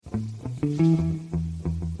Hello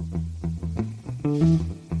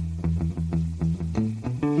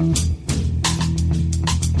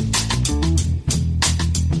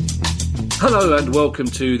and welcome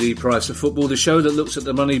to The Price of Football, the show that looks at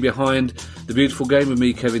the money behind the beautiful game with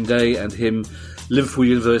me, Kevin Day, and him, Liverpool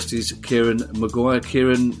University's Kieran Maguire.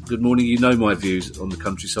 Kieran, good morning. You know my views on the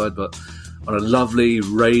countryside, but on a lovely,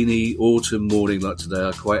 rainy autumn morning like today,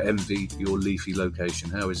 I quite envy your leafy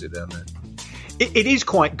location. How is it down there? It is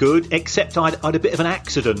quite good, except I had a bit of an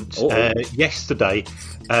accident yesterday.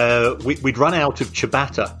 We'd run out of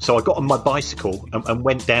ciabatta, so I got on my bicycle and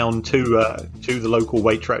went down to the local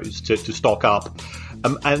Waitrose to stock up.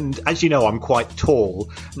 And as you know, I'm quite tall,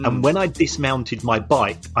 and when I dismounted my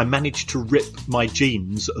bike, I managed to rip my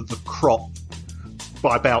jeans at the crop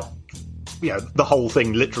by about, the whole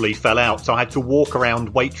thing literally fell out. So I had to walk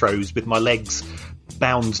around Waitrose with my legs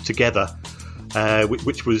bound together,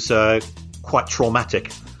 which was quite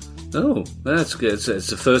traumatic. Oh, that's good. It's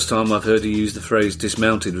the first time I've heard you use the phrase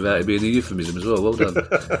dismounted without it being a euphemism as well. Well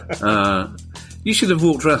done. You should have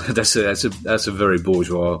walked around. That's a very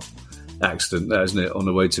bourgeois accident, isn't it? On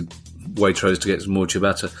the way to Waitrose to get some more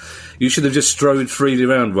ciabatta. You should have just strode freely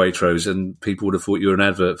around Waitrose and people would have thought you were an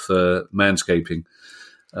advert for manscaping.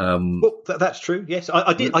 Well, that's true, yes.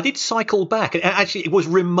 I did cycle back. Actually, it was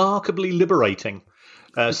remarkably liberating.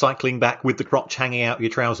 Cycling back with the crotch hanging out of your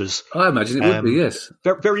trousers. I imagine it would be, yes.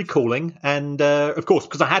 Very cooling. And, of course,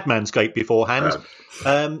 because I had Manscaped beforehand,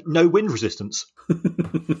 no wind resistance.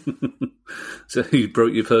 So you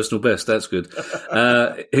broke your personal best. That's good.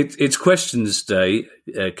 It's questions day,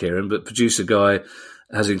 Kieran, but producer Guy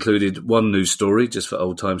has included one news story, just for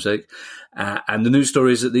old time's sake. And the news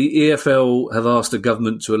story is that the EFL have asked the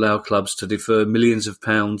government to allow clubs to defer millions of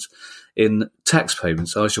pounds in tax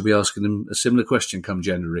payments. I shall be asking them a similar question come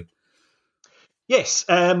January. Yes.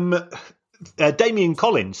 Damien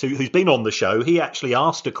Collins, who's been on the show, he actually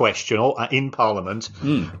asked a question in Parliament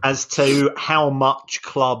as to how much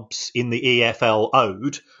clubs in the EFL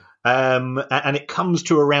owed. And it comes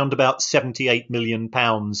to around about £78 million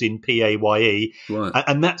in PAYE, right.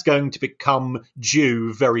 And that's going to become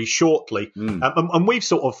due very shortly. And we've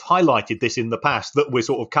sort of highlighted this in the past, that we're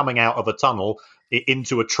sort of coming out of a tunnel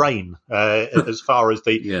into a train as far as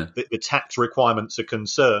the tax requirements are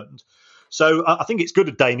concerned. So I think it's good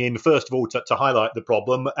of Damien, first of all, to highlight the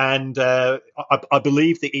problem. And I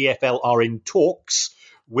believe the EFL are in talks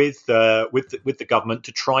with the government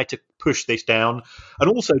to try to push this down, and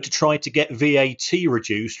also to try to get VAT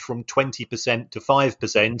reduced from 20% to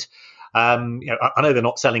 5%. I know they're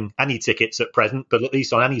not selling any tickets at present, but at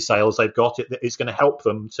least on any sales they've got, it's going to help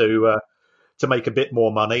them to make a bit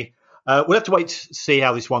more money. We'll have to wait to see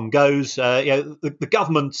how this one goes. The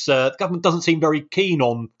government doesn't seem very keen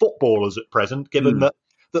on footballers at present, given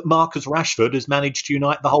that Marcus Rashford has managed to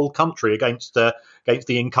unite the whole country against the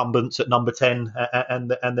incumbents at number 10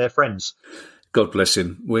 and their friends. God bless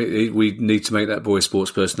him. We need to make that boy Sports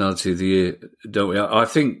Personality of the Year, don't we? I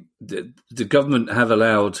think the government have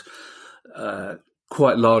allowed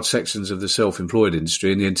quite large sections of the self-employed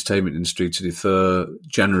industry and the entertainment industry to defer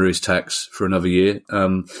January's tax for another year.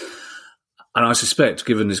 And I suspect,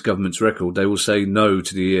 given this government's record, they will say no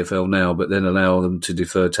to the EFL now, but then allow them to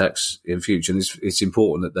defer tax in future. And it's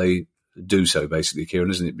important that they do so, basically,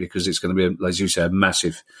 Kieran, isn't it? Because it's going to be, as you say, a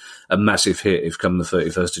massive hit if come the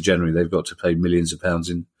 31st of January they've got to pay millions of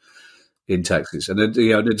pounds in taxes. And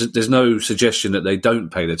there's no suggestion that they don't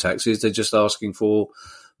pay the taxes. They're just asking for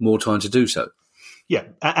more time to do so. Yeah,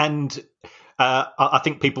 and I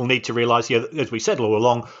think people need to realise, as we said all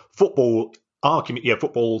along, football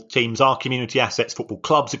teams are community assets. Football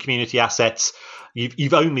clubs are community assets.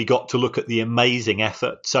 You've only got to look at the amazing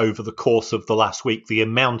efforts over the course of the last week, the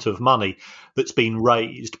amount of money that's been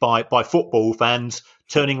raised by football fans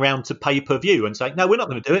turning around to pay-per-view and saying, no, we're not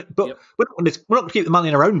going to do it, but we're not going to keep the money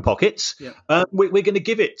in our own pockets. We're going to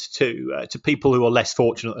give it to people who are less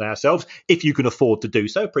fortunate than ourselves, if you can afford to do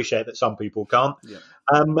so. Appreciate that some people can't.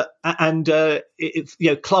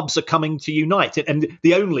 Clubs are coming to unite. And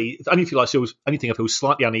the only thing I feel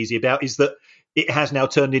slightly uneasy about is that it has now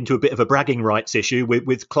turned into a bit of a bragging rights issue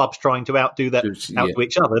with clubs trying to outdo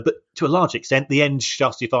each other. But to a large extent, the ends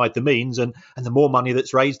justified the means, and the more money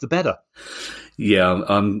that's raised, the better. Yeah,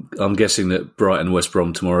 I'm guessing that Brighton West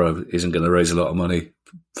Brom tomorrow isn't going to raise a lot of money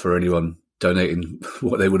for anyone donating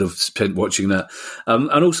what they would have spent watching that. And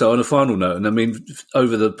also, on a final note, and I mean,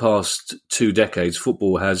 over the past 2 decades,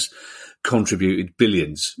 football has contributed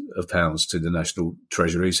billions of pounds to the national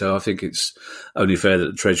treasury. So I think it's only fair that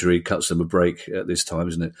the treasury cuts them a break at this time,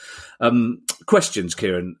 isn't it? Questions,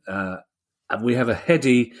 Kieran. We have a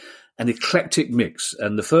heady and eclectic mix.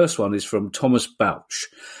 And the first one is from Thomas Bouch.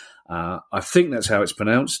 I think that's how it's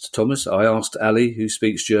pronounced, Thomas. I asked Ali, who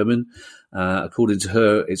speaks German. According to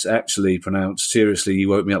her, it's actually pronounced, seriously, you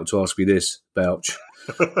woke me up to ask me this, Bouch.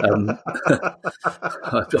 I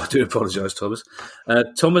do apologise, Thomas.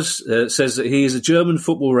 Thomas says that he is a German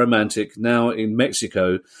football romantic now in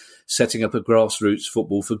Mexico, setting up a grassroots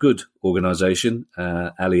football for good organisation.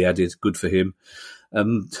 Ali added, good for him.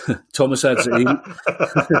 Thomas adds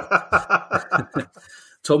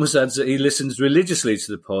that he listens religiously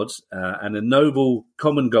to the pod, and a noble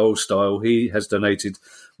common goal style, he has donated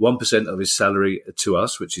 1% of his salary to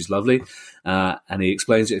us, which is lovely. And he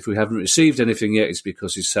explains that if we haven't received anything yet, it's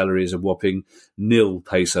because his salary is a whopping nil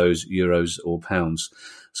pesos, euros, or pounds.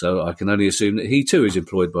 So I can only assume that he too is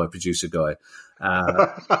employed by producer Guy.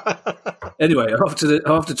 Anyway,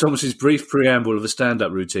 after Thomas's brief preamble of a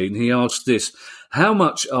stand-up routine, he asked this: how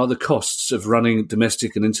much are the costs of running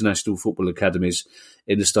domestic and international football academies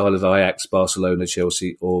in the style of Ajax, Barcelona,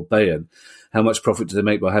 Chelsea or Bayern? How much profit do they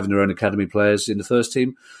make by having their own academy players in the first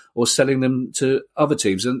team or selling them to other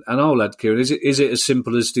teams? And I'll add, Kieran, is it as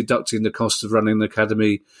simple as deducting the cost of running the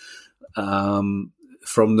academy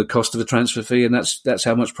from the cost of a transfer fee, and that's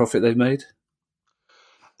how much profit they've made?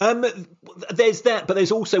 There's that, but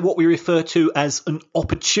there's also what we refer to as an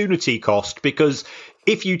opportunity cost, because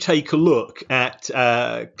if you take a look at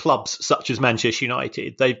clubs such as Manchester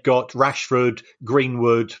United, they've got Rashford,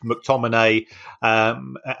 Greenwood, McTominay,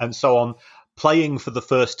 and so on, playing for the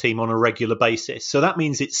first team on a regular basis. So that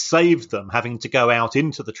means it saved them having to go out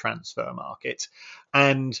into the transfer market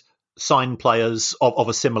and sign players of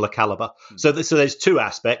a similar caliber. So there's two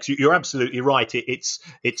aspects. You're absolutely right. It's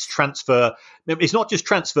transfer. It's not just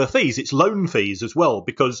transfer fees. It's loan fees as well.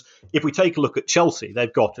 Because if we take a look at Chelsea,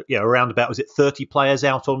 they've got around about 30 players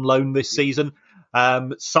out on loan this season.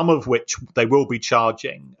 Some of which they will be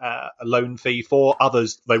charging a loan fee for.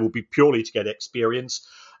 Others they will be purely to get experience.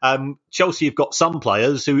 Chelsea have got some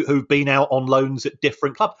players who've been out on loans at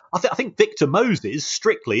different clubs. I think Victor Moses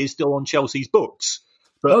strictly is still on Chelsea's books.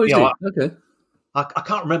 But, okay. I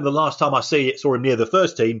can't remember the last time I saw him near the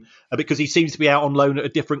first team because he seems to be out on loan at a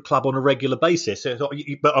different club on a regular basis.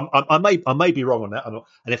 But I may be wrong on that, and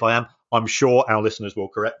if I am, I'm sure our listeners will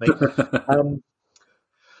correct me.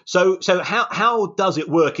 So how does it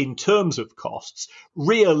work in terms of costs?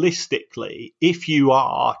 Realistically, if you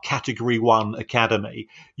are Category 1 Academy,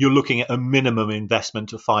 you're looking at a minimum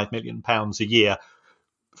investment of £5 million a year.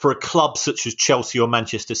 For a club such as Chelsea or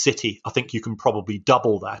Manchester City, I think you can probably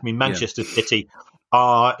double that. I mean, Manchester City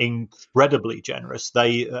are incredibly generous.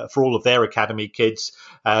 They, for all of their academy kids,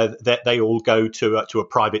 they all go to a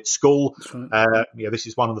private school. Right. This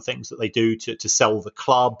is one of the things that they do to sell the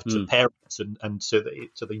club to parents and to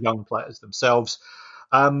the young players themselves.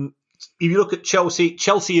 If you look at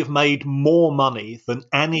Chelsea have made more money than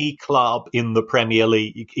any club in the Premier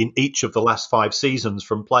League in each of the last 5 seasons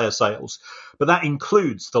from player sales. But that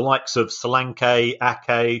includes the likes of Solanke,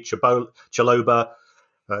 Ake, Chaloba,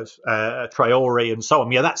 Traore and so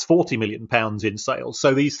on. Yeah, that's £40 million in sales.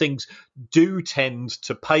 So these things do tend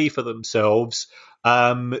to pay for themselves.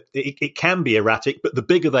 It can be erratic, but the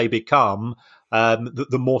bigger they become,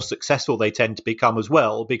 the more successful they tend to become as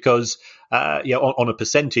well, because on a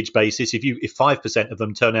percentage basis, if 5% of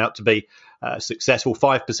them turn out to be successful,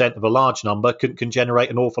 5% of a large number can generate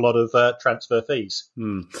an awful lot of transfer fees.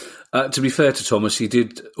 To be fair to Thomas, he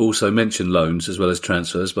did also mention loans as well as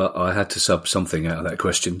transfers, but I had to sub something out of that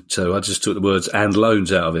question, so I just took the words "and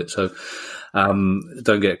loans" out of it. So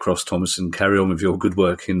don't get cross, Thomas, and carry on with your good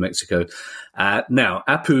work in Mexico. Now,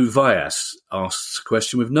 Apu Vyas asks a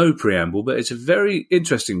question with no preamble, but it's a very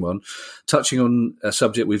interesting one, touching on a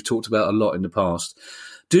subject we've talked about a lot in the past.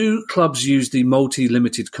 Do clubs use the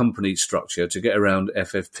multi-limited company structure to get around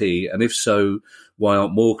FFP? And if so, why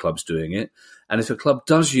aren't more clubs doing it? And if a club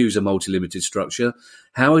does use a multi-limited structure,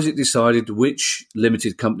 how is it decided which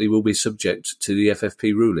limited company will be subject to the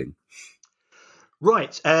FFP ruling?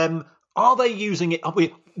 Right. Are they using it?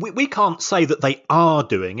 We can't say that they are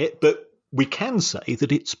doing it, but we can say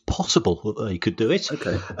that it's possible that they could do it.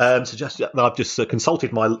 Okay. I've just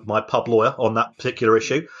consulted my pub lawyer on that particular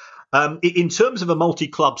issue. In terms of a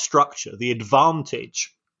multi-club structure, the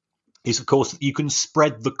advantage is, of course, that you can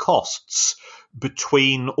spread the costs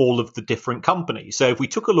between all of the different companies. So if we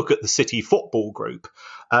took a look at the City Football Group,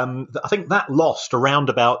 I think that lost around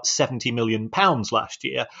about £70 million last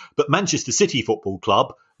year. But Manchester City Football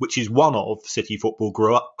Club, which is one of City Football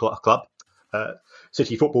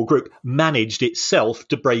City Football Group, managed itself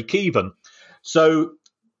to break even. So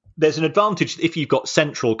there's an advantage if you've got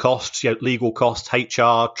central costs, legal costs,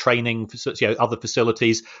 HR, training, other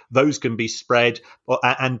facilities. Those can be spread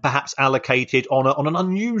and perhaps allocated on an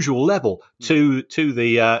unusual level to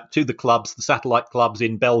the clubs, the satellite clubs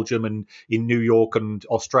in Belgium and in New York and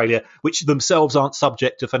Australia, which themselves aren't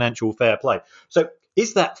subject to financial fair play. So,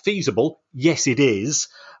 is that feasible? Yes, it is.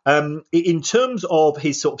 In terms of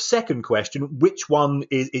his sort of second question, which one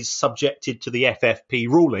is subjected to the FFP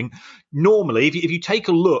ruling? Normally, if you take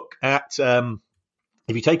a look at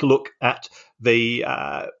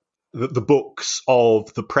the books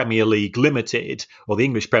of the Premier League Limited, or the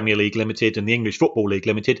English Premier League Limited and the English Football League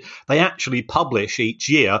Limited, they actually publish each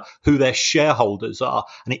year who their shareholders are.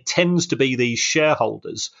 And it tends to be these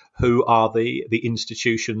shareholders who are the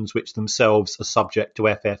institutions which themselves are subject to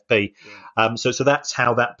FFP. So that's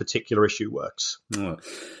how that particular issue works. Right.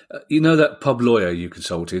 You know that pub lawyer you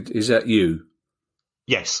consulted, is that you?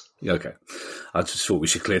 Yes. Okay. I just thought we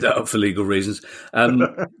should clear that up for legal reasons.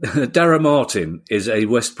 Dara Martin is a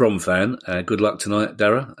West Brom fan. Good luck tonight,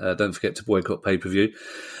 Dara. Don't forget to boycott pay-per-view.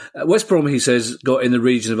 West Brom, he says, got in the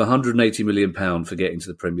region of £180 million for getting to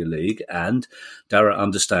the Premier League. And Dara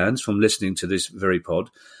understands from listening to this very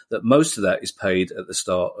pod that most of that is paid at the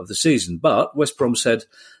start of the season. But West Brom said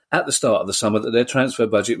at the start of the summer that their transfer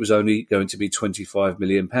budget was only going to be £25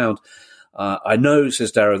 million. I know,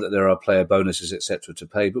 says Dara, that there are player bonuses, etc., to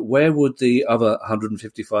pay, but where would the other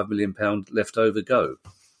 £155 million left over go?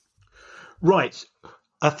 Right.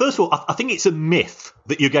 First of all, I think it's a myth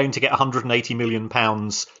that you're going to get £180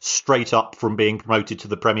 million straight up from being promoted to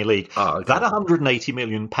the Premier League. Okay. That £180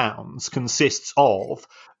 million consists of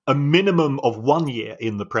a minimum of 1 year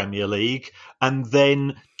in the Premier League and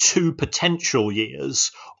then 2 potential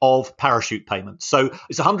years of parachute payments. So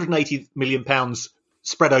it's £180 million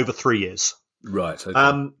spread over 3 years. Right.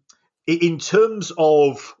 Okay. In terms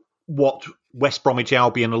of what West Bromwich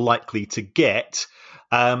Albion are likely to get,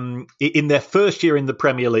 in their first year in the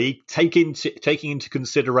Premier League, taking into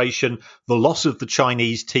consideration the loss of the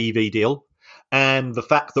Chinese TV deal and the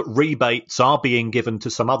fact that rebates are being given to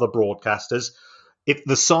some other broadcasters, if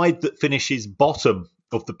the side that finishes bottom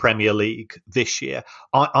of the Premier League this year,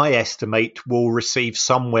 I estimate will receive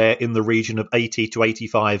somewhere in the region of £80 to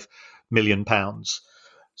 £85 million.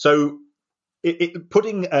 So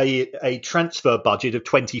putting a transfer budget of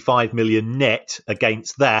 25 million net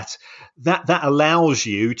against that allows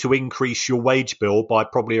you to increase your wage bill by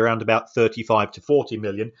probably around about 35 to 40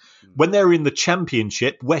 million. When they're in the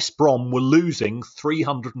Championship, West Brom were losing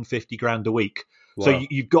 350 grand a week. Wow. So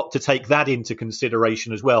you've got to take that into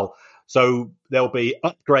consideration as well. So there'll be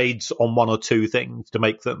upgrades on 1 or 2 things to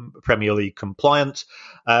make them Premier League compliant.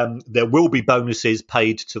 There will be bonuses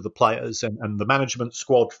paid to the players and the management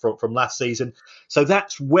squad from last season. So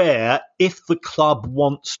that's where, if the club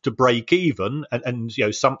wants to break even, and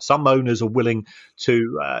some owners are willing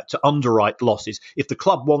to underwrite losses. If the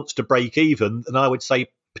club wants to break even, then I would say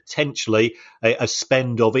potentially a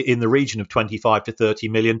spend of it in the region of 25 to 30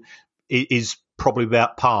 million is probably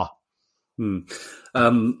about par.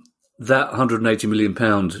 That £180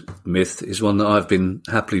 million myth is one that I've been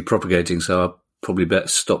happily propagating, so I'll probably better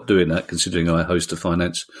stop doing that, considering I host a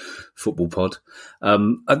finance football pod.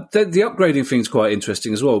 The upgrading thing is quite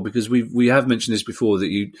interesting as well, because we have mentioned this before, that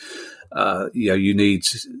you need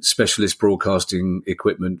specialist broadcasting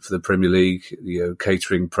equipment for the Premier League,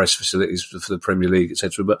 catering, press facilities for the Premier League,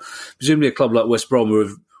 etc. But presumably a club like West Brom, who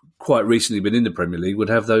have quite recently been in the Premier League, would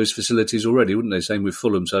have those facilities already, wouldn't they? Same with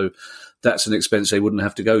Fulham. So that's an expense they wouldn't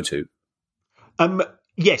have to go to.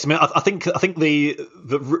 Yes, I mean, I think the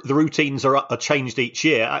routines are changed each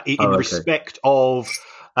year in respect of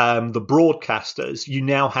the broadcasters. You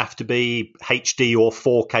now have to be HD or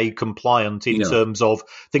 4K compliant in terms of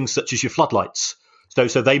things such as your floodlights.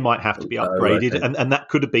 So they might have to be upgraded, and that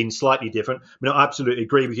could have been slightly different. I mean, I absolutely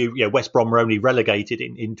agree with you. West Brom were only relegated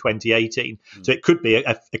in 2018, so it could be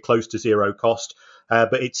a close to zero cost.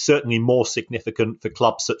 But it's certainly more significant for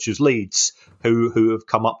clubs such as Leeds, who have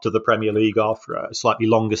come up to the Premier League after a slightly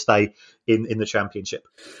longer stay in the Championship.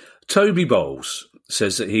 Toby Bowles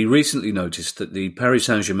says that he recently noticed that the Paris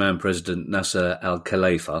Saint-Germain president, Nasser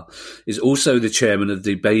Al-Khelaifi, is also the chairman of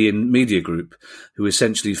the Bein Media Group, who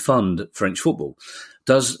essentially fund French football.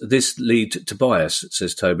 Does this lead to bias,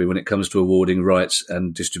 says Toby, when it comes to awarding rights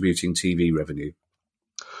and distributing TV revenue?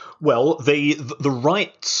 Well, the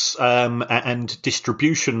rights and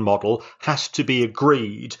distribution model has to be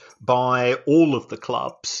agreed by all of the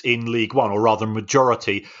clubs in League One, or rather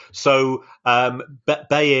majority. So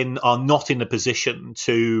Bein are not in a position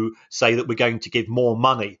to say that we're going to give more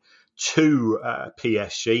money to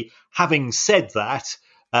PSG. Having said that,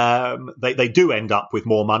 they do end up with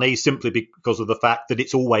more money simply because of the fact that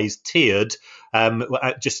it's always tiered,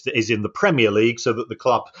 just as in the Premier League, so that the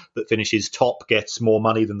club that finishes top gets more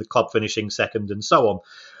money than the club finishing second, and so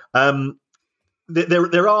on.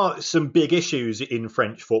 There are some big issues in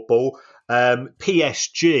French football.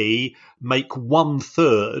 PSG make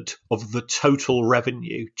 1/3 of the total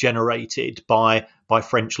revenue generated by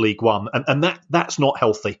French League One, and that's not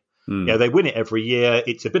healthy. They win it every year.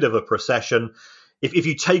 It's a bit of a procession. If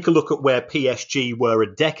you take a look at where PSG were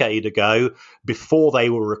a decade ago, before they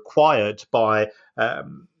were acquired by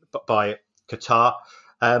Qatar,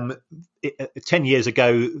 10 years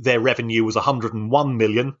ago, their revenue was 101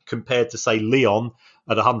 million compared to, say, Lyon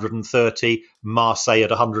at 130, Marseille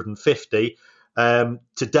at 150.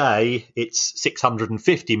 Today, it's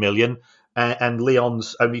 650 million, and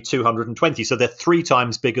Lyon's only 220. So they're 3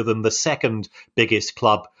 times bigger than the second biggest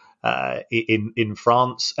club in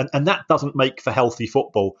France, and that doesn't make for healthy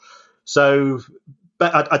football. So,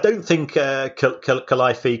 but I don't think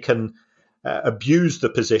Khalifi can abuse the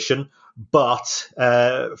position. But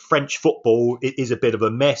French football is a bit of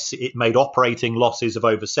a mess. It made operating losses of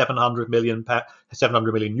over 700 million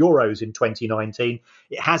euros in 2019.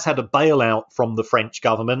 It has had a bailout from the French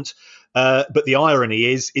government, but the irony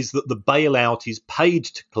is that the bailout is paid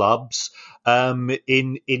to clubs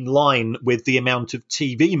in line with the amount of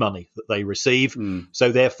TV money that they receive.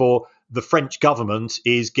 So therefore, the French government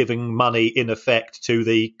is giving money in effect to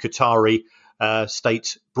the Qatari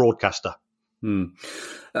state broadcaster.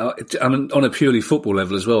 I mean, on a purely football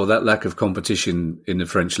level as well, that lack of competition in the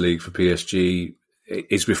French league for PSG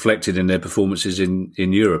is reflected in their performances in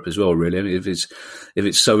Europe as well. Really, I mean, if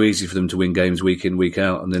it's so easy for them to win games week in, week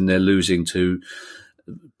out, and then they're losing to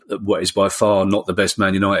what is by far not the best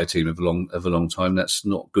Man United team of a long time, that's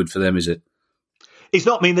not good for them, is it? It's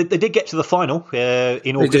not. I mean, they did get to the final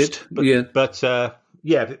in August, but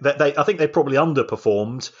I think they probably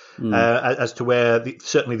underperformed as to where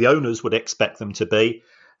certainly the owners would expect them to be.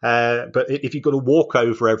 But if you've got a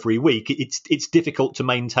walkover every week, it's difficult to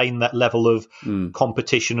maintain that level of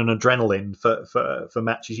competition and adrenaline for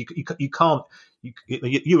matches. You can't.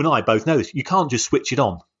 You and I both know this. You can't just switch it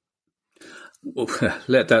on. Well,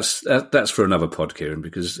 that's for another pod, Kieran,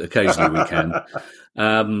 because occasionally we can.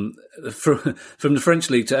 From the French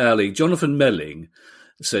league to our league, Jonathan Melling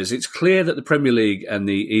says it's clear that the Premier League and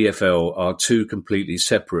the EFL are 2 completely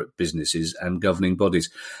separate businesses and governing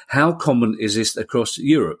bodies. How common is this across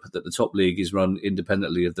Europe, that the top league is run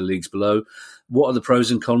independently of the leagues below? What are the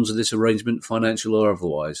pros and cons of this arrangement, financial or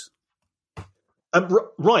otherwise?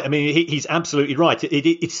 Right. I mean, he's absolutely right.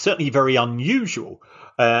 It's certainly very unusual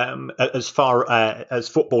as far as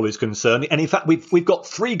football is concerned. And in fact, we've got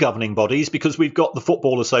 3 governing bodies, because we've got the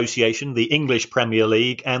Football Association, the English Premier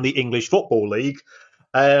League, and the English Football League.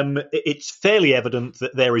 It's fairly evident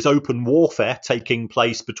that there is open warfare taking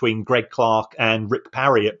place between Greg Clark and Rick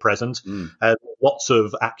Parry at present. Lots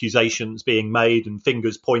of accusations being made and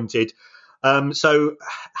fingers pointed. So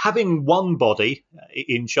having one body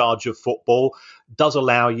in charge of football does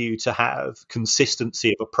allow you to have consistency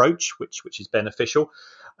of approach, which is beneficial.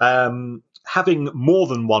 Having more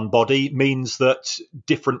than one body means that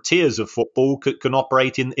different tiers of football can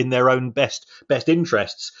operate in their own best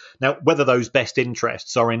interests. Now, whether those best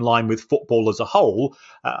interests are in line with football as a whole,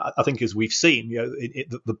 I think, as we've seen,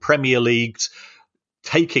 the Premier League's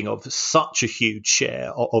taking of such a huge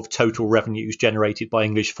share of total revenues generated by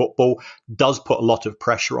English football does put a lot of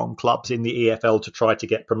pressure on clubs in the EFL to try to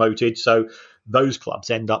get promoted. So those clubs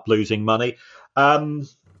end up losing money. My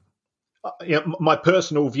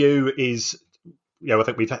personal view is, I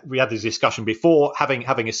think we had this discussion before.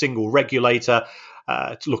 Having a single regulator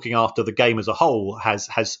looking after the game as a whole has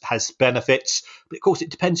benefits, but of course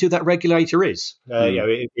it depends who that regulator is.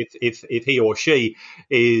 If he or she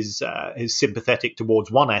is sympathetic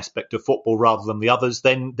towards one aspect of football rather than the others,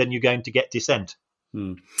 then you're going to get dissent.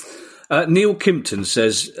 Neil Kimpton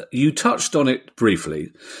says, you touched on it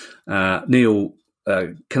briefly. Neil,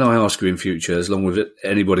 can I ask you in future, as long with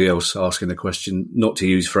anybody else asking the question, not to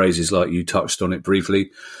use phrases like "you touched on it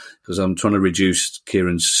briefly," because I'm trying to reduce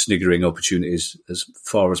Kieran's sniggering opportunities as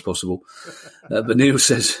far as possible. But Neil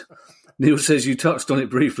says you touched on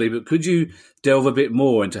it briefly, but could you delve a bit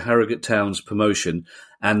more into Harrogate Town's promotion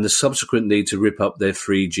and the subsequent need to rip up their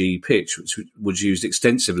 3G pitch, which was used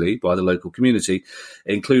extensively by the local community,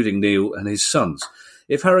 including Neil and his sons?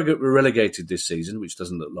 If Harrogate were relegated this season, which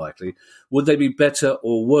doesn't look likely, would they be better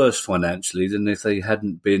or worse financially than if they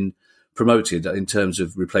hadn't been promoted in terms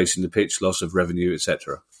of replacing the pitch, loss of revenue,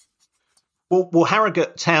 etc.? Well,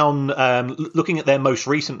 Harrogate Town, looking at their most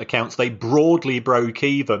recent accounts, they broadly broke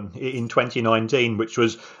even in 2019, which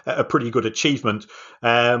was a pretty good achievement.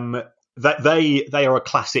 That they are a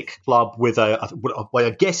classic club with what I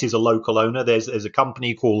guess is a local owner. There's a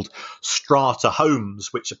company called Strata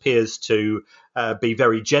Homes, which appears to be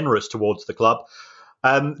very generous towards the club.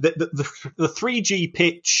 The 3G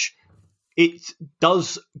pitch, it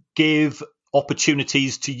does give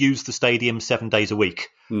opportunities to use the stadium 7 days a week.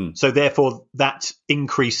 So therefore, that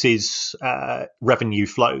increases revenue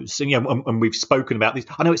flows. And we've spoken about this.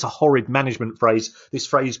 I know it's a horrid management phrase, this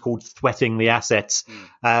phrase called sweating the assets.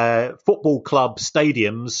 Football club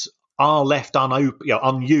stadiums are left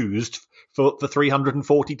unused for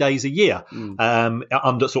 340 days a year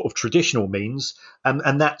under sort of traditional means.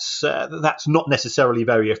 And that's not necessarily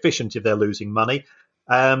very efficient if they're losing money.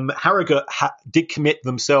 Harrogate did commit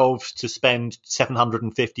themselves to spend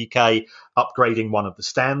 $750,000 upgrading one of the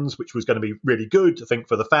stands, which was going to be really good, I think,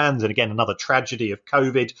 for the fans. And again, another tragedy of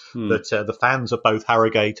COVID that the fans of both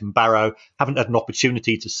Harrogate and Barrow haven't had an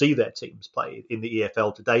opportunity to see their teams play in the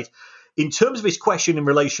EFL to date. In terms of his question in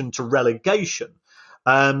relation to relegation,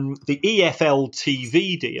 the EFL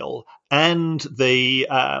TV deal and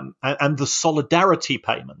the solidarity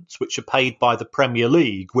payments, which are paid by the Premier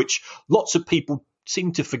League, which lots of people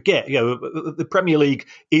seem to forget. The Premier League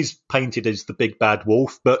is painted as the big bad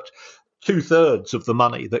wolf, but 2/3 of the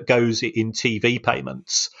money that goes in TV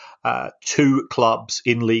payments to clubs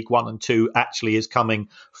in League One and Two actually is coming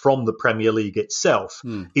from the Premier League itself,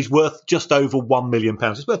 is worth just over £1 million.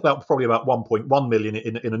 It's worth probably about 1.1 million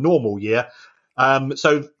in a normal year.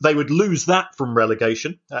 So they would lose that from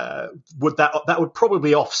relegation. That would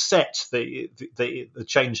probably offset the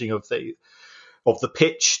changing of the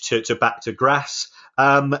pitch to back to grass,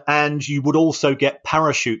 and you would also get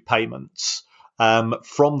parachute payments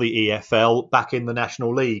from the EFL back in the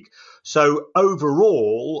National League. So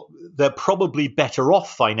overall, they're probably better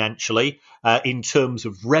off financially in terms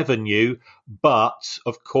of revenue, but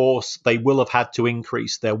of course they will have had to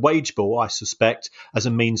increase their wage bill, I suspect, as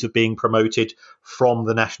a means of being promoted from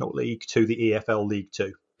the National League to the EFL League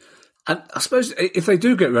Two. And I suppose if they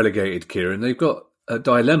do get relegated, Kieran, they've got a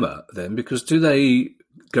dilemma then, because do they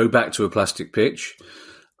go back to a plastic pitch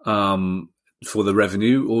for the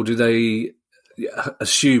revenue, or do they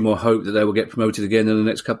assume or hope that they will get promoted again in the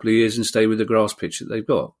next couple of years and stay with the grass pitch that they've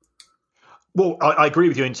got? Well, I agree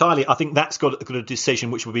with you entirely. I think that's got a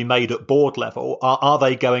decision which will be made at board level. Are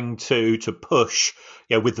they going to push,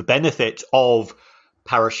 with the benefit of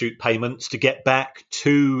parachute payments, to get back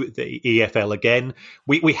to the EFL again?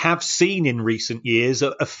 We have seen in recent years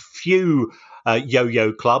a few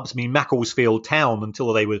yo-yo clubs. I mean, Macclesfield Town,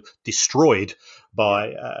 until they were destroyed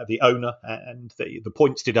by the owner and the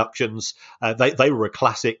points deductions, they were a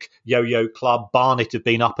classic yo-yo club. Barnet have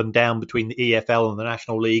been up and down between the EFL and the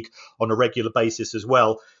National League on a regular basis as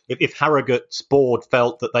well. If Harrogate's board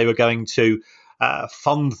felt that they were going to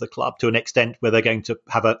fund the club to an extent where they're going to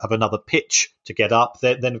have another pitch to get up,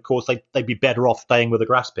 then of course they'd be better off staying with a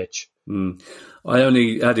grass pitch. I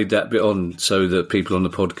only added that bit on so that people on the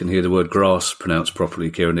pod can hear the word grass pronounced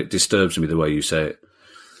properly, Kieran. It disturbs me the way you say it.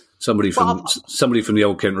 Somebody from the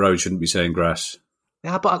Old Kent Road shouldn't be saying grass.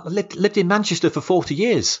 Yeah, but I lived in Manchester for 40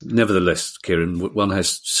 years. Nevertheless, Kieran, one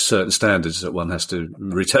has certain standards that one has to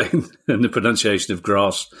retain, and the pronunciation of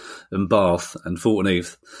grass and Bath and Thornton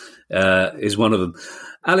Heath is one of them.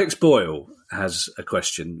 Alex Boyle has a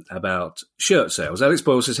question about shirt sales. Alex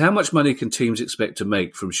Boyle says, how much money can teams expect to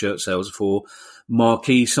make from shirt sales for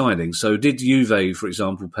marquee signings? So did Juve, for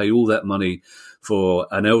example, pay all that money for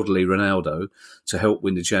an elderly Ronaldo to help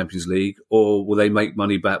win the Champions League, or will they make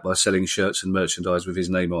money back by selling shirts and merchandise with his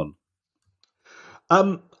name on?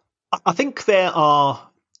 I think there are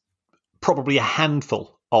probably a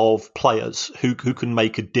handful of players who can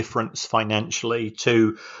make a difference financially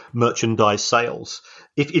to merchandise sales.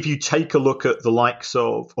 If you take a look at the likes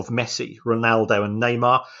of Messi, Ronaldo and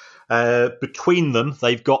Neymar, between them,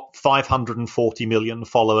 they've got 540 million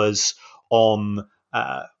followers on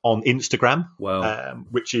Instagram. Wow.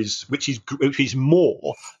 which is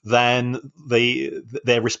more than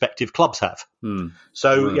their respective clubs have.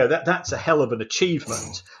 So that's a hell of an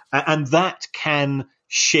achievement, and that can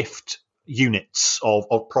shift units of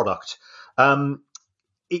product.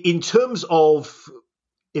 In terms of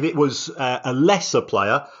if it was a lesser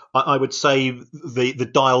player, I would say the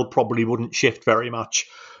dial probably wouldn't shift very much,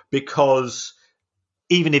 because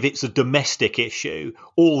even if it's a domestic issue,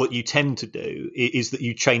 all that you tend to do is that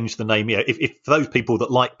you change the name. If those people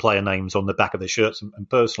that like player names on the back of their shirts, and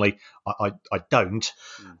personally I don't,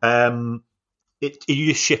 you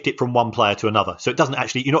just shift it from one player to another. So it doesn't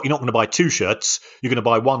actually, you're not going to buy 2 shirts. You're going to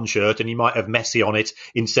buy 1 shirt, and you might have Messi on it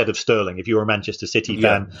instead of Sterling if you're a Manchester City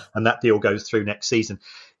fan, and that deal goes through next season.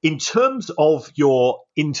 In terms of your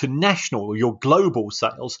international or your global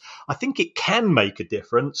sales, I think it can make a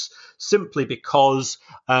difference simply because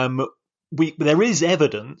there is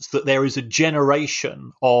evidence that there is a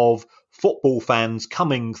generation of football fans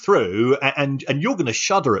coming through, and you're going to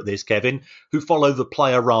shudder at this, Kevin, who follow the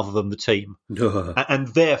player rather than the team. And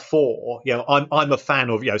therefore, I'm a fan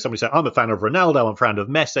of, somebody say, I'm a fan of Ronaldo, I'm a fan of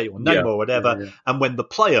Messi or Neymar or whatever. And when the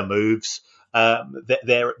player moves,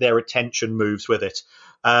 their attention moves with it.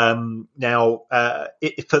 For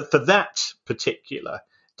that particular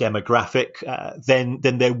demographic, then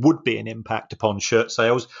there would be an impact upon shirt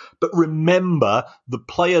sales. But remember, the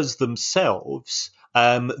players themselves,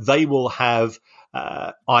 they will have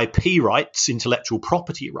IP rights, intellectual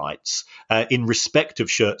property rights, in respect of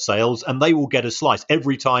shirt sales, and they will get a slice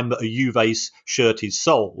every time that a Juve shirt is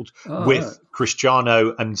sold with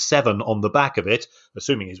Cristiano and 7 on the back of it.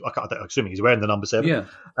 Assuming he's wearing the number 7,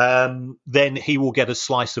 then he will get a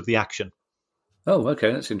slice of the action. Oh,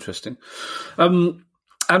 okay, that's interesting.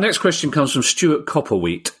 Our next question comes from Stuart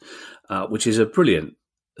Copperwheat, which is a brilliant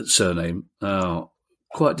surname.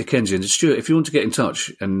 Quite Dickensian. Stuart, if you want to get in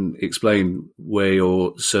touch and explain where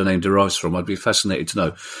your surname derives from, I'd be fascinated to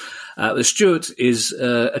know. Stuart is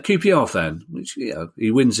a QPR fan, which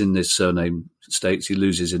he wins in this surname stakes, he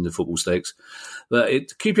loses in the football stakes. But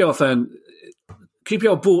QPR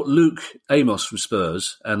bought Luke Amos from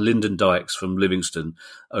Spurs and Lyndon Dykes from Livingston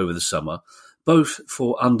over the summer, both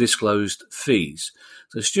for undisclosed fees.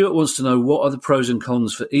 So Stuart wants to know, what are the pros and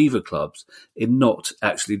cons for either clubs in not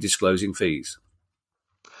actually disclosing fees?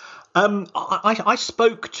 I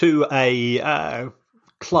spoke to a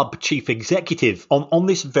club chief executive on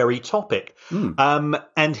this very topic,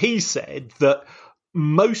 and he said that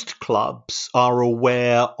most clubs are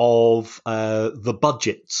aware of the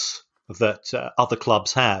budgets that other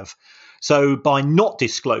clubs have. So by not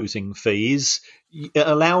disclosing fees, it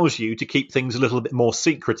allows you to keep things a little bit more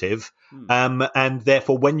secretive, and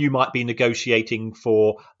therefore when you might be negotiating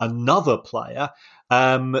for another player,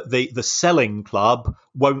 the selling club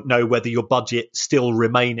won't know whether your budget still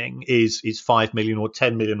remaining is 5 million or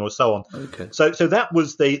 10 million or so on. Okay. So that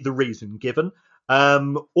was the reason given.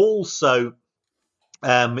 Also,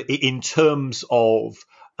 in terms of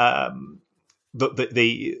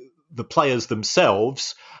the players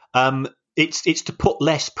themselves, it's to put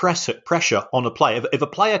less pressure on a player. If a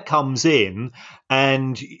player comes in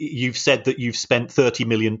and you've said that you've spent £30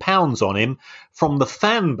 million on him, from the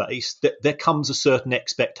fan base, there comes a certain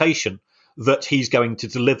expectation that he's going to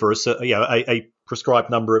deliver a prescribed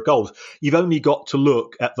number of goals. You've only got to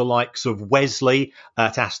look at the likes of Wesley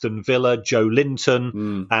at Aston Villa, Joe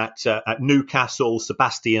Linton at Newcastle,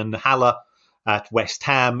 Sebastian Haller at West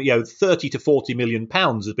Ham. 30 to 40 million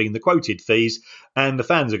pounds has been the quoted fees, and the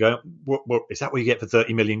fans are going, well, is that what you get for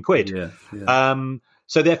 30 million quid? Yeah.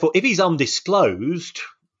 So therefore, if he's undisclosed,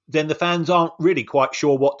 then the fans aren't really quite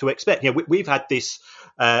sure what to expect. We've had this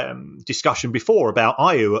discussion before about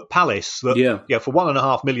Ayew at Palace, that for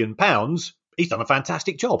 £1.5 million, he's done a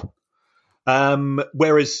fantastic job.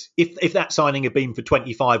 Whereas if that signing had been for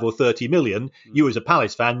 25 or 30 million, you as a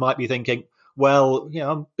Palace fan might be thinking, well,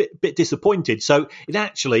 I'm a bit disappointed. So it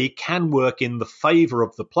actually can work in the favour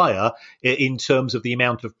of the player in terms of the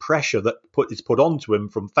amount of pressure that is put onto him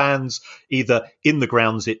from fans, either in the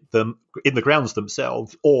grounds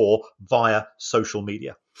themselves or via social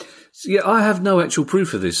media. So, I have no actual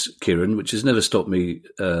proof of this, Kieran, which has never stopped me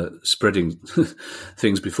spreading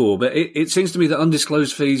things before. But it seems to me that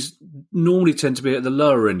undisclosed fees normally tend to be at the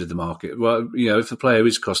lower end of the market. Well, if a player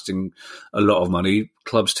is costing a lot of money,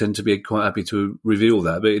 clubs tend to be quite happy to reveal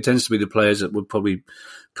that. But it tends to be the players that would probably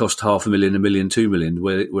cost £500,000, £1 million, £2 million,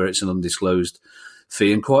 where it's an undisclosed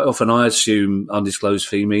fee. And quite often I assume undisclosed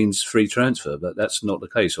fee means free transfer, but that's not the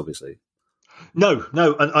case, obviously. No,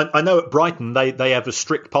 and I know at Brighton they have a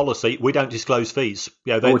strict policy. We don't disclose fees.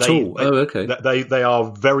 At all? Okay. They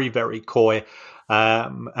are very, very coy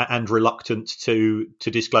and reluctant to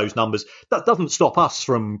disclose numbers. That doesn't stop us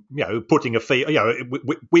from putting a fee.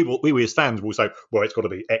 We as fans will say, well, it's got to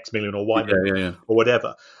be X million or Y million or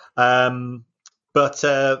whatever. But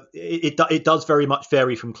it does very much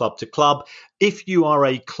vary from club to club. If you are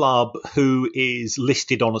a club who is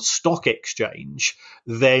listed on a stock exchange,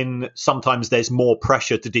 then sometimes there's more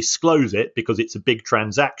pressure to disclose it because it's a big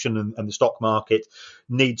transaction and the stock market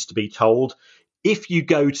needs to be told. If you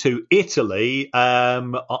go to Italy,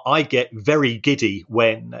 I get very giddy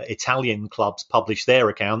when Italian clubs publish their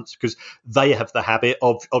accounts, because they have the habit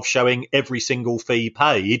of showing every single fee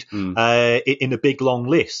paid in a big long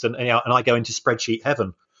list, and I go into spreadsheet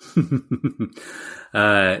heaven.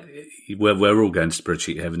 We're all going to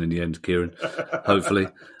spreadsheet heaven in the end, Kieran, hopefully.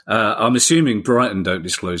 I'm assuming Brighton don't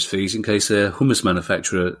disclose fees in case their hummus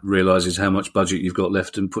manufacturer realises how much budget you've got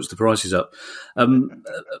left and puts the prices up.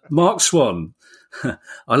 Mark Swan.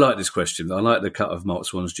 I like this question. I like the cut of Mark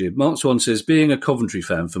Swan's jib. Mark Swan says, being a Coventry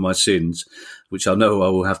fan for my sins, which I know I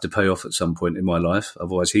will have to pay off at some point in my life,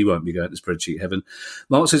 otherwise he won't be going to spreadsheet heaven.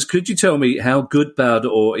 Mark says, could you tell me how good, bad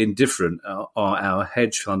or indifferent are our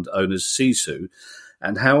hedge fund owners, Sisu,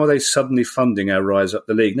 and how are they suddenly funding our rise up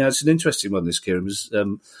the league? Now, it's an interesting one, this, Kieran.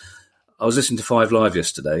 I was listening to 5 Live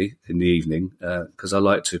yesterday in the evening because I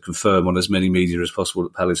like to confirm on as many media as possible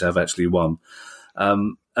that Palace have actually won.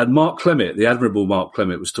 And Mark Clement, the admirable Mark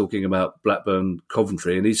Clement, was talking about Blackburn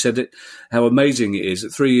Coventry, and he said how amazing it is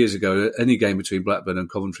that 3 years ago any game between Blackburn and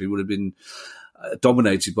Coventry would have been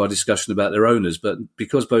dominated by discussion about their owners, but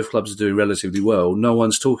because both clubs are doing relatively well, no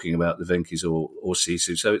one's talking about the Venky's or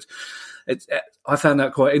Sisu. So I found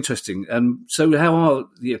that quite interesting. And so how are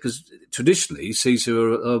because traditionally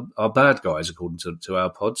Sisu are bad guys according to our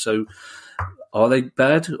pod. So are they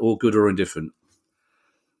bad or good or indifferent?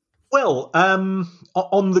 Well,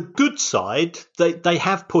 on the good side, they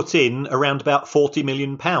have put in around about £40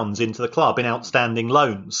 million into the club in outstanding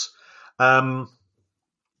loans.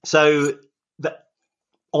 So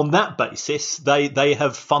on that basis, they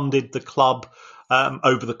have funded the club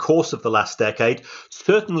over the course of the last decade.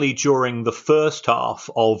 Certainly during the first half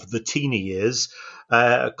of the teeny years,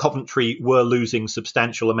 Coventry were losing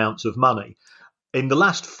substantial amounts of money. In the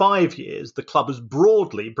last 5 years, the club has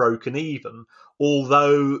broadly broken even,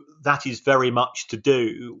 although that is very much to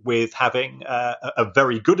do with having a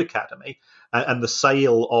very good academy and the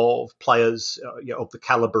sale of players of the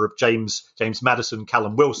calibre of James Maddison,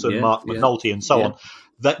 Callum Wilson, Mark McNulty, and so on.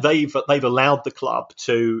 That they've allowed the club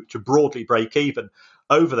to broadly break even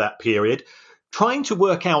over that period. Trying to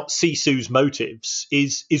work out Sisu's motives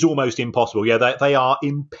is almost impossible. Yeah, they are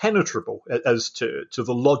impenetrable as to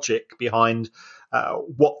the logic behind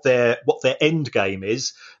what their end game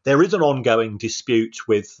is. There is an ongoing dispute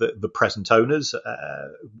with the present owners,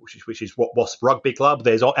 which is what Wasp Rugby Club.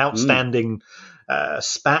 There's outstanding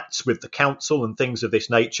spats with the council and things of this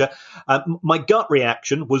nature. My gut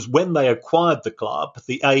reaction was when they acquired the club,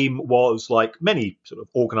 the aim was, like many sort of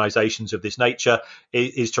organisations of this nature,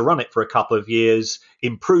 is to run it for a couple of years,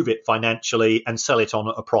 improve it financially, and sell it on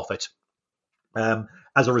at a profit.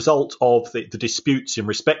 As a result of the disputes in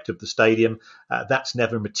respect of the stadium, that's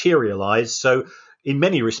never materialised. So in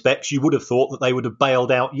many respects, you would have thought that they would have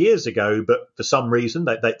bailed out years ago, but for some reason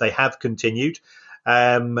they have continued.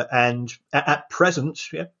 And at present,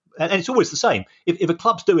 and it's always the same. If a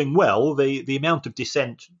club's doing well, the amount of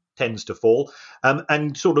dissent tends to fall.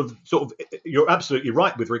 And sort of, you're absolutely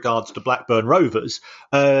right with regards to Blackburn Rovers.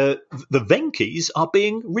 The Venky's are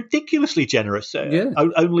being ridiculously generous.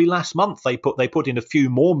 Only last month they put in a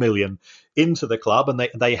few more million into the club, and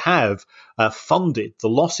they have funded the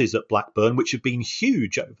losses at Blackburn, which have been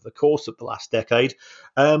huge over the course of the last decade,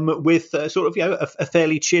 with a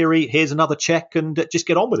fairly cheery, here's another check and just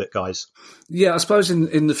get on with it, guys. Yeah, I suppose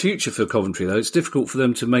in the future for Coventry, though, it's difficult for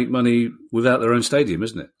them to make money without their own stadium,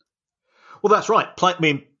 isn't it? Well, that's right.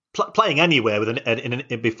 Playing anywhere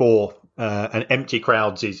with before an empty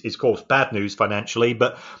crowds is of course bad news financially,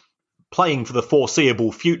 but playing for the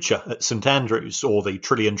foreseeable future at St Andrews, or the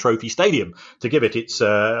Trillion Trophy Stadium, to give it its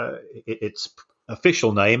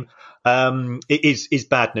official name, is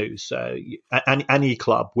bad news. Any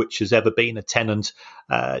club which has ever been a tenant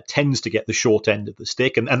tends to get the short end of the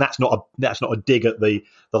stick, and that's not a dig at the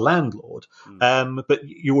landlord. But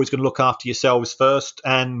you're always going to look after yourselves first,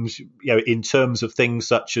 and in terms of things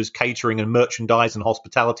such as catering and merchandise and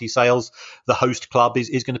hospitality sales, the host club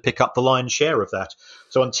is going to pick up the lion's share of that.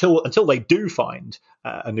 So until they do find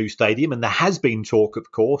a new stadium, and there has been talk,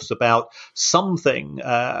 of course, about something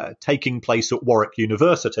taking place at Warwick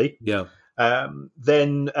University.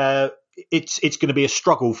 Then it's going to be a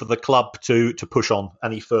struggle for the club to push on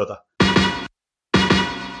any further.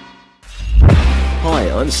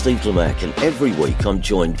 Hi, I'm Steve Lemack, and every week I'm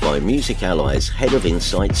joined by Music Ally's Head of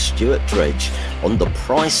Insight, Stuart Dredge, on The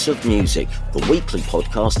Price of Music, the weekly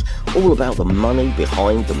podcast all about the money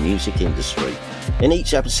behind the music industry. In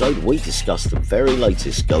each episode, we discuss the very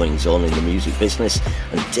latest goings-on in the music business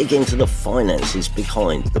and dig into the finances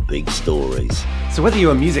behind the big stories. So whether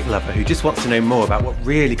you're a music lover who just wants to know more about what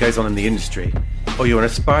really goes on in the industry, Or you're an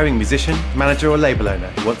aspiring musician, manager or label owner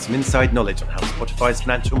who wants some inside knowledge on how Spotify's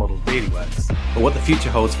financial model really works, or what the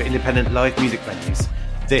future holds for independent live music venues,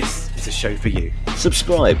 this is a show for you.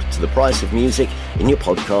 Subscribe to The Price of Music in your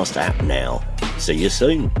podcast app now. See you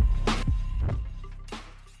soon.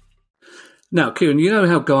 Now, Kieran, you know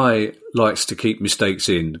how Guy likes to keep mistakes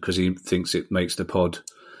in because he thinks it makes the pod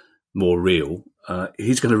more real.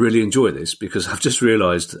 He's going to really enjoy this because I've just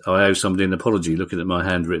realised I owe somebody an apology looking at my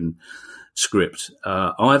handwritten script.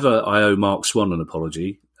 Either I owe Mark Swan an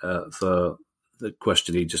apology for the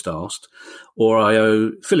question he just asked, or I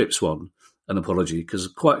owe Philip Swan an apology because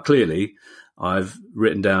quite clearly I've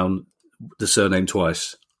written down the surname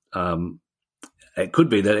twice. It could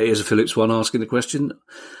be that it is a Philip Swan asking the question.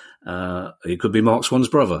 It could be Mark Swan's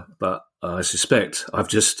brother, but I suspect I've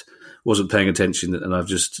just wasn't paying attention and I've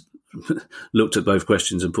just looked at both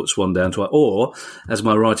questions and put Swan down twice. Or, as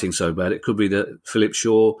my writing's so bad, it could be that Philip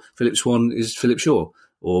Swan is Philip Shaw,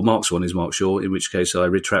 or Mark Swan is Mark Shaw, in which case I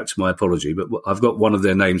retract my apology. But I've got one of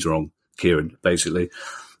their names wrong, Kieran, basically.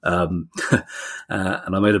 And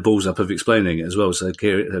I made a balls up of explaining it as well. So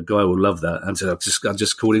Kieran, a Guy will love that. And so I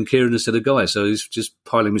just called him Kieran instead of Guy. So he's just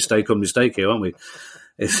piling mistake on mistake here, aren't we?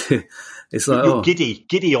 It's like you're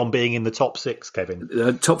giddy on being in the top six,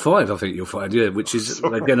 Kevin. Top five, I think you'll find, yeah, which is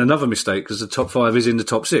again another mistake because the top five is in the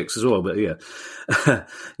top six as well. But yeah,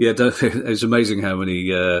 it's amazing how many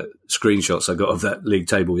screenshots I got of that league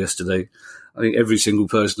table yesterday. I think every single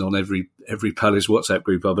person on every Palace WhatsApp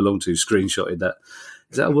group I belong to screenshotted that.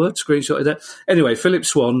 Is that a word? Screenshotted that? Anyway, Philip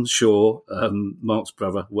Swan, Shaw, Mark's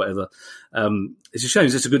brother, whatever. It's a shame.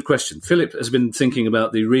 It's a good question. Philip has been thinking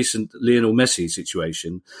about the recent Lionel Messi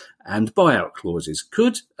situation and buyout clauses.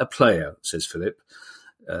 Could a player, says Philip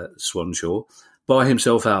Swanshaw, buy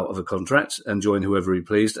himself out of a contract and join whoever he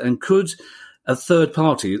pleased? And could a third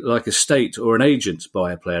party, like a state or an agent,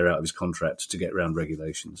 buy a player out of his contract to get around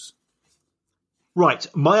regulations? Right.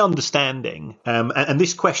 My understanding, and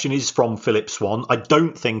this question is from Philip Swan. I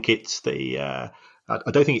don't think it's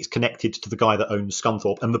connected to the guy that owns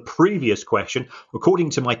Scunthorpe. And the previous question, according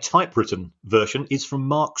to my typewritten version, is from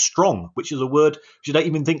Mark Strong, which is a word which I don't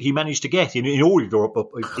even think you managed to get in all of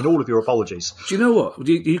your apologies. Do you know what,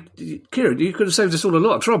 Kieran? You could have saved us all a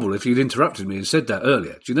lot of trouble if you'd interrupted me and said that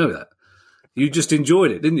earlier. Do you know that? You just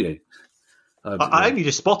enjoyed it, didn't you? I only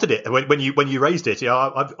just spotted it when you raised it.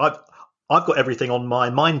 Yeah, I've got everything on my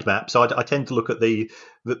mind map, so I tend to look at the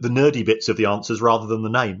nerdy bits of the answers rather than the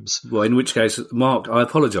names. Well, in which case, Mark, I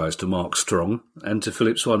apologise to Mark Strong and to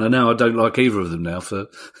Philip Swan. And now I don't like either of them now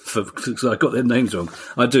because I got their names wrong.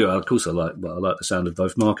 I do, of course, I like the sound of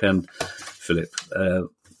both Mark and Philip.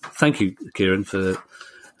 Thank you, Kieran, for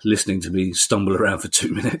listening to me stumble around for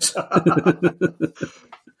 2 minutes.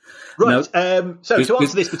 Right. Now, so to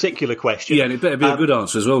answer this particular question, yeah, and it better be a good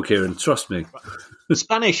answer as well, Kieran. Trust me.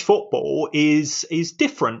 Spanish football is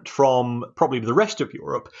different from probably the rest of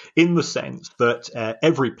Europe in the sense that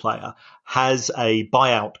every player has a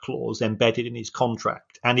buyout clause embedded in his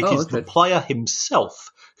contract, and it is the player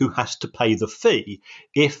himself who has to pay the fee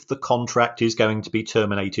if the contract is going to be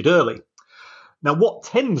terminated early. Now, what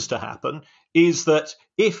tends to happen is that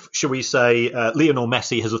if, shall we say, Lionel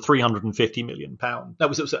Messi has a £350 million, that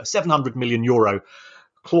was a €700 million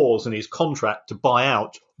clause in his contract to buy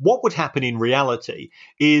out, what would happen in reality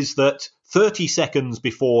is that 30 seconds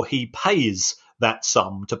before he pays that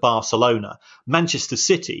sum to Barcelona, Manchester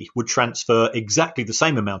City would transfer exactly the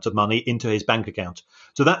same amount of money into his bank account.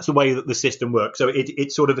 So that's the way that the system works. So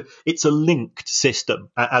it's a linked system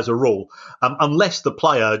as a rule, unless the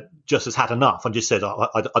player just has had enough and just says,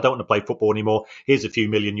 I don't want to play football anymore. Here's a few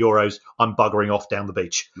million euros. I'm buggering off down the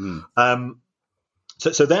beach.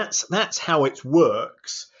 So that's how it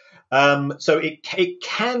works. So it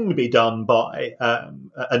can be done by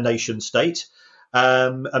a nation state.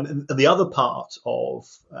 And the other part of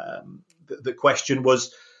the question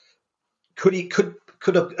was, could it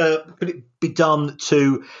be done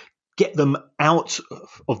to get them out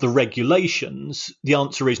of the regulations? The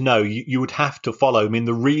answer is no. You would have to follow. I mean,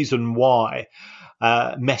 the reason why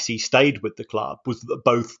Messi stayed with the club was that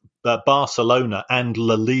both Barcelona and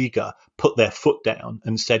La Liga put their foot down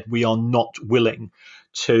and said, we are not willing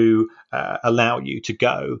to allow you to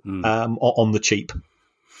go on the cheap.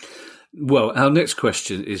 Well, our next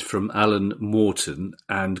question is from Alan Morton,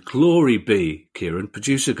 and glory be, Kieran,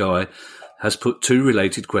 producer Guy has put two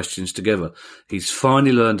related questions together. He's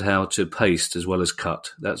finally learned how to paste as well as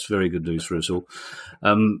cut. That's very good news for us all.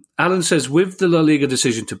 Alan says, with the La Liga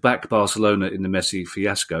decision to back Barcelona in the Messi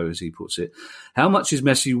fiasco, as he puts it, how much is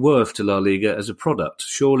Messi worth to La Liga as a product?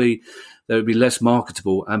 Surely they would be less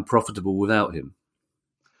marketable and profitable without him.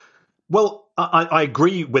 Well, I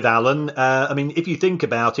agree with Alan. I mean, if you think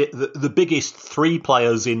about it, the biggest three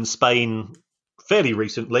players in Spain fairly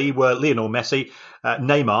recently were Lionel Messi,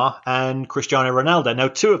 Neymar, and Cristiano Ronaldo. Now,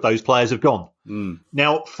 two of those players have gone.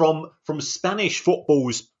 Now, from Spanish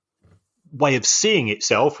football's way of seeing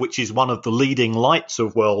itself, which is one of the leading lights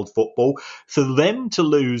of world football, for them to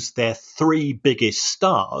lose their three biggest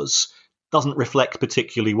stars doesn't reflect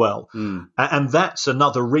particularly well. And that's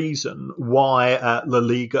another reason why La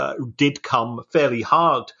Liga did come fairly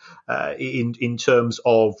hard in terms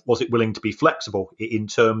of, was it willing to be flexible in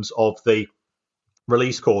terms of the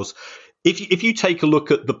release clause. If you take a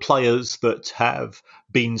look at the players that have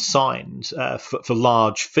been signed for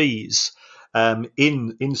large fees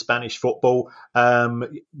in Spanish football,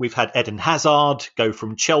 we've had Eden Hazard go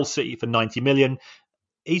from Chelsea for 90 million.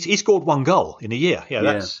 He scored one goal in a year.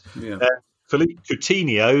 Philippe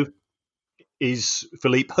Coutinho is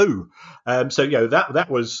Philippe Who. So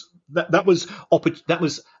that was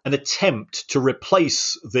an attempt to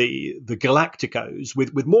replace the Galacticos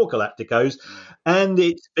with more Galacticos, and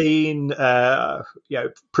it's been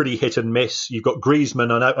pretty hit and miss. You've got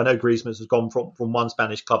Griezmann. I know Griezmann has gone from one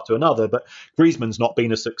Spanish club to another, but Griezmann's not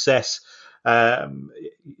been a success.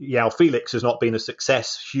 Felix has not been a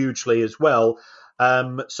success hugely as well.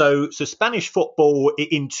 So Spanish football,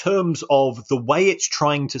 in terms of the way it's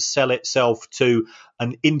trying to sell itself to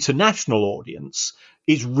an international audience,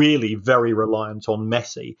 is really very reliant on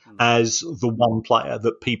Messi as the one player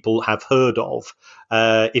that people have heard of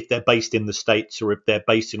if they're based in the States or if they're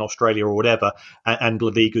based in Australia or whatever, and La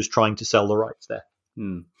Liga's trying to sell the rights there.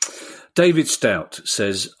 David Stout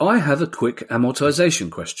says, I have a quick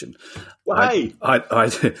amortization question. Well, hey.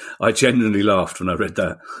 I genuinely laughed when I read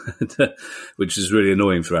that, which is really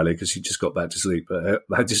annoying for Ali because she just got back to sleep. But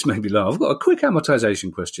that just made me laugh. I've got a quick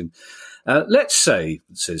amortization question. Let's say,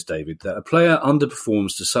 says David, that a player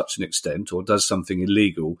underperforms to such an extent or does something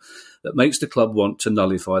illegal that makes the club want to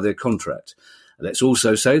nullify their contract. Let's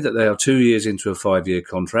also say that they are 2 years into a 5-year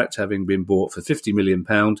contract, having been bought for £50 million,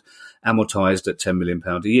 amortised at £10 million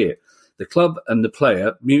a year. The club and the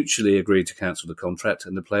player mutually agree to cancel the contract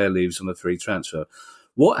and the player leaves on a free transfer.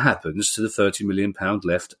 What happens to the £30 million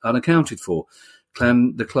left unaccounted for?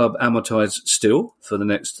 Can the club amortise still for the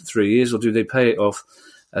next 3 years, or do they pay it off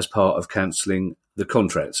as part of cancelling the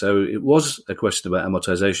contract? So it was a question about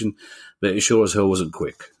amortisation, but it sure as hell wasn't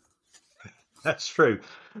quick. That's true.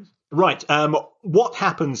 Right. What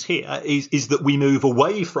happens here is that we move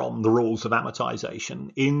away from the rules of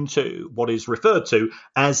amortization into what is referred to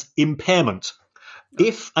as impairment.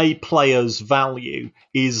 If a player's value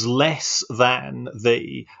is less than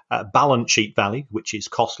the balance sheet value, which is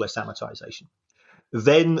costless amortization,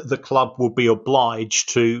 then the club will be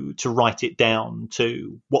obliged to write it down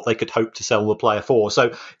to what they could hope to sell the player for.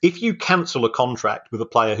 So if you cancel a contract with a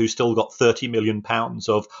player who's still got £30 million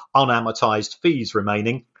of unamortized fees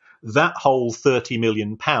remaining, that whole £30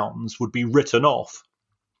 million would be written off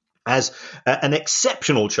as an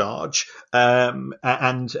exceptional charge and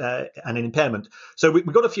an impairment. So we've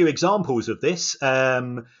got a few examples of this.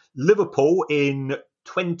 Liverpool in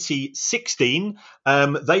 2016,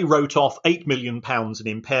 they wrote off £8 million in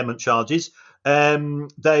impairment charges.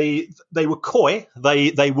 They were coy.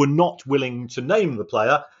 They were not willing to name the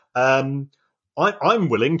player. I'm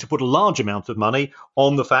willing to put a large amount of money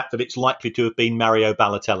on the fact that it's likely to have been Mario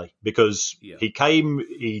Balotelli because he came,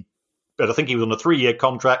 but I think he was on a 3-year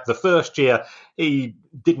contract. The first year, he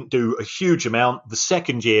didn't do a huge amount. The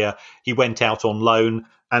second year, he went out on loan,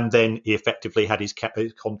 and then he effectively had his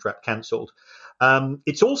contract cancelled.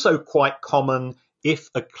 It's also quite common if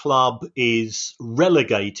a club is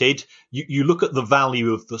relegated, you look at the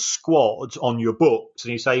value of the squad on your books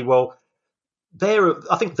and you say, well,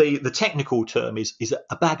 I think the technical term is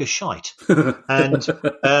a bag of shite,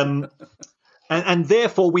 and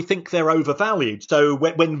therefore we think they're overvalued. So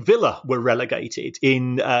when Villa were relegated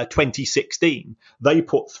in 2016, they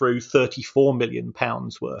put through £34 million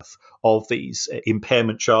worth of these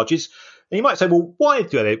impairment charges. And you might say, well, why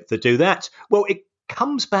do they do that? Well, it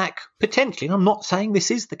comes back potentially, and I'm not saying this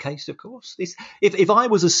is the case, of course. If I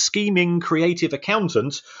was a scheming creative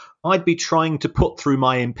accountant, I'd be trying to put through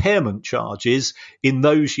my impairment charges in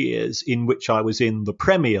those years in which I was in the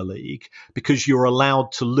Premier League, because you're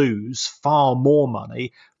allowed to lose far more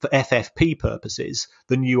money for FFP purposes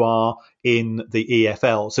than you are in the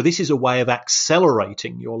EFL. So this is a way of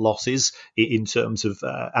accelerating your losses in terms of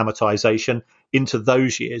amortization into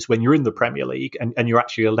those years when you're in the Premier League and you're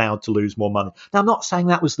actually allowed to lose more money. Now, I'm not saying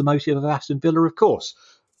that was the motive of Aston Villa, of course.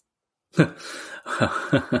 Yeah,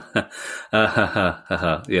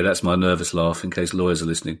 that's my nervous laugh in case lawyers are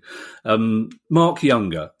listening. Mark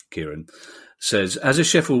Younger, Kieran, says, as a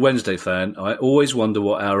Sheffield Wednesday fan, I always wonder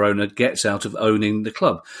what our owner gets out of owning the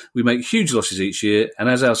club. We make huge losses each year, and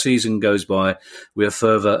as our season goes by, we are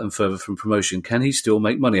further and further from promotion. Can he still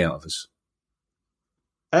make money out of us?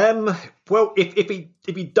 Well,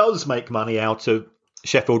 if he does make money out of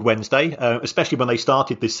Sheffield Wednesday, especially when they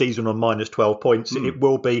started this season on minus 12 points, it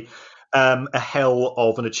will be a hell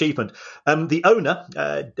of an achievement. The owner,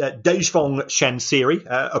 Dejvong Chansiri,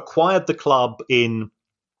 acquired the club in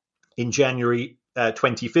January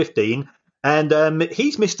 2015, and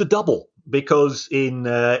he's missed a double because in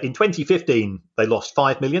 2015 they lost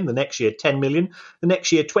 5 million, the next year 10 million, the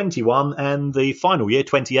next year 21, and the final year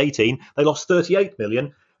 2018 they lost 38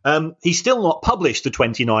 million. He's still not published the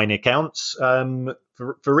 29 accounts for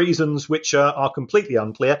reasons which are completely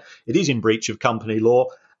unclear. It is in breach of company law,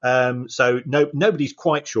 so nobody's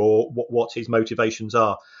quite sure what his motivations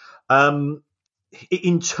are.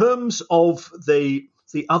 In terms of the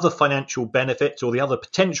other financial benefits or the other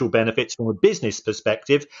potential benefits from a business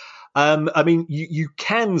perspective, I mean, you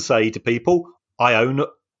can say to people, I own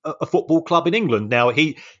a football club in England. Now,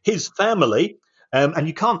 his family, and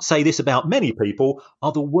you can't say this about many people,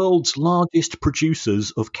 are the world's largest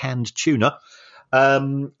producers of canned tuna.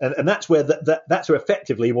 And that's where that's where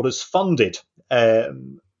effectively what has funded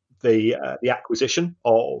the acquisition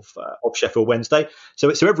of Sheffield Wednesday.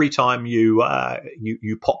 So every time you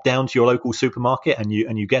pop down to your local supermarket and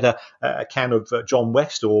you get a can of John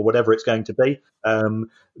West or whatever it's going to be,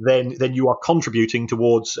 then you are contributing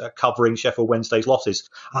towards covering Sheffield Wednesday's losses.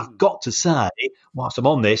 I've got to say, whilst I'm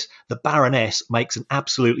on this, the Baroness makes an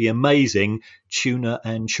absolutely amazing tuna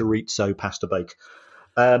and chorizo pasta bake.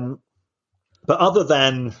 But other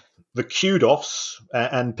than the kudos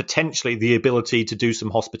and potentially the ability to do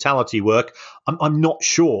some hospitality work, I'm not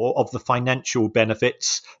sure of the financial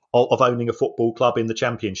benefits of owning a football club in the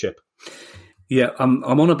Championship. Yeah, I'm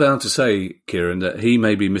on about to say, Kieran, that he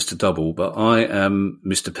may be Mr. Double, but I am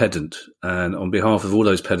Mr. Pedant. And on behalf of all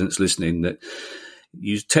those pedants listening, that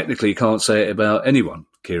you technically can't say it about anyone,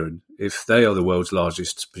 Kieran. If they are the world's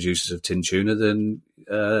largest producers of tin tuna, then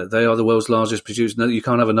they are the world's largest producer. No, you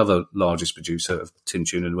can't have another largest producer of tin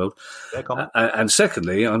tuna in the world. Yeah, and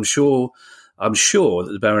secondly, I'm sure that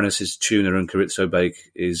the Baroness's tuna and chorizo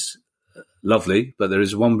bake is lovely, but there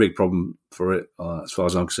is one big problem for it, as far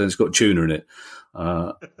as I'm concerned. It's got tuna in it.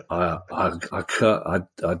 I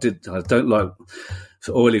don't like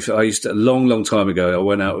oily. I used to, a long time ago, I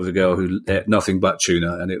went out with a girl who ate nothing but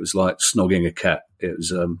tuna, and it was like snogging a cat. It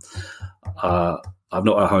was, I'm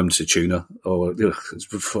not at home to tuna.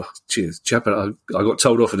 Cheers. I got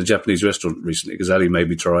told off in a Japanese restaurant recently because Ali made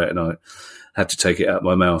me try it, and I had to take it out of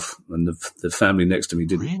my mouth, and the family next to me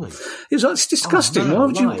didn't. Really? It's disgusting. Oh,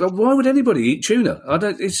 no, why would anybody eat tuna?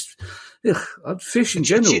 Fish in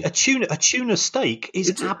general. A tuna steak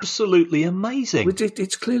is absolutely amazing.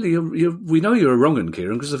 It's clearly we know you're a wrong-un,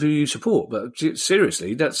 Kieran, because of who you support. But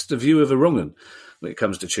seriously, that's the view of a wrong-un when it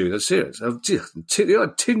comes to tuna. That's serious.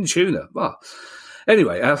 Tin tuna. Ah.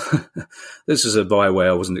 Anyway, this is a byway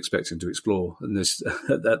I wasn't expecting to explore on this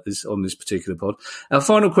particular pod. Our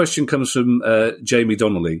final question comes from Jamie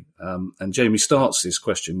Donnelly, and Jamie starts this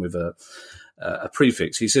question with a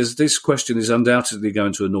prefix. He says, this question is undoubtedly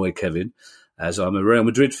going to annoy Kevin, as I'm a Real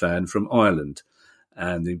Madrid fan from Ireland.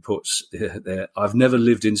 And he puts there, I've never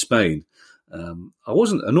lived in Spain. I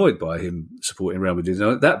wasn't annoyed by him supporting Real Madrid.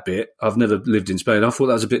 That bit, I've never lived in Spain, I thought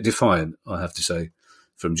that was a bit defiant, I have to say,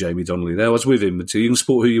 from Jamie Donnelly there. I was with him until you can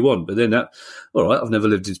support who you want. But then all right, I've never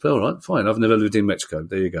lived in Spain. All right, fine. I've never lived in Mexico.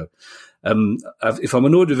 There you go. If I'm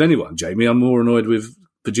annoyed with anyone, Jamie, I'm more annoyed with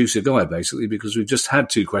producer Guy, basically, because we've just had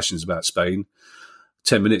two questions about Spain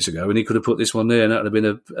 10 minutes ago, and he could have put this one there, and that would have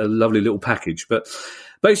been a lovely little package. But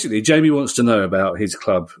basically, Jamie wants to know about his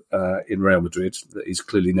club in Real Madrid that he's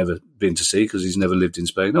clearly never been to see because he's never lived in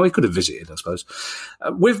Spain. No, he could have visited, I suppose.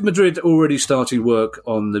 With Madrid already starting work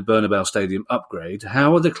on the Bernabeu Stadium upgrade,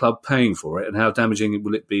 how are the club paying for it, and how damaging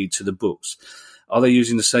will it be to the books? Are they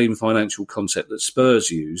using the same financial concept that Spurs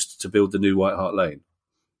used to build the new White Hart Lane?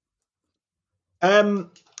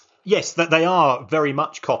 Yes, that they are very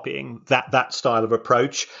much copying that style of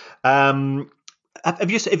approach. If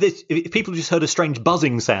people just heard a strange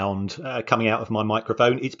buzzing sound coming out of my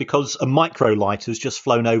microphone, it's because a micro light has just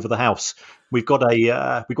flown over the house. We've got an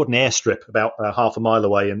airstrip about half a mile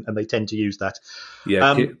away, and they tend to use that.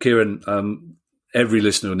 Yeah, Kieran. every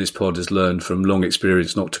listener on this pod has learned from long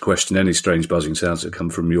experience not to question any strange buzzing sounds that come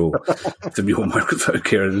from your microphone,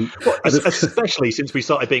 Kieran. Well, especially since we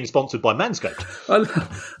started being sponsored by Manscaped.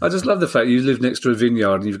 I just love the fact you live next to a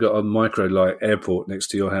vineyard and you've got a micro-light airport next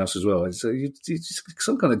to your house as well. So you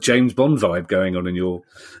some kind of James Bond vibe going on in your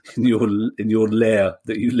lair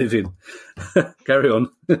that you live in. Carry on.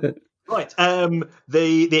 Right.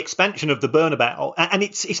 The expansion of the Burnabout, and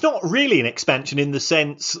it's not really an expansion in the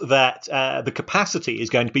sense that the capacity is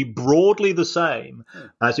going to be broadly the same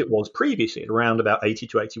as it was previously, at around about 80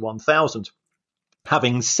 to 81,000.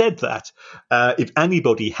 Having said that, if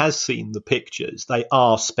anybody has seen the pictures, they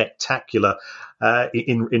are spectacular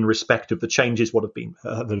in respect of the changes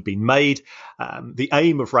that have been made. The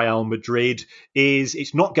aim of Real Madrid is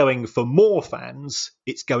it's not going for more fans,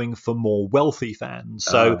 it's going for more wealthy fans.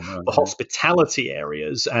 So the hospitality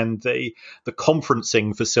areas and the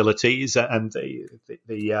conferencing facilities and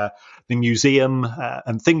the museum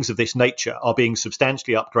and things of this nature are being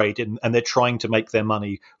substantially upgraded, and they're trying to make their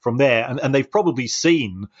money from there. And they've probably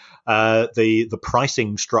seen the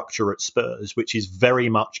pricing structure at Spurs, which is very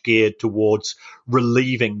much geared towards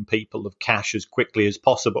relieving people of cash as quickly as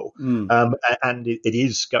possible. And it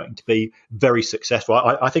is going to be very successful.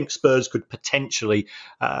 I think Spurs could potentially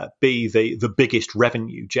be the biggest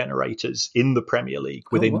revenue generators in the Premier League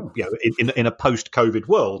within in a post-COVID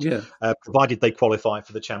world, provided they qualify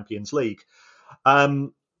for the Champions League.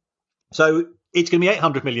 So it's going to be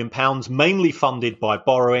 £800 million, mainly funded by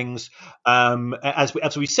borrowings.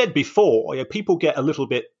 As we said before, people get a little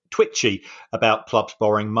bit twitchy about clubs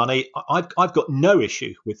borrowing money. I've got no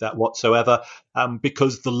issue with that whatsoever,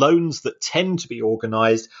 because the loans that tend to be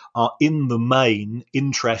organised are in the main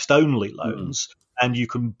interest-only loans. And you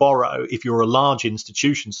can borrow, if you're a large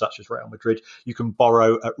institution such as Real Madrid, you can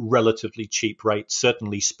borrow at relatively cheap rates.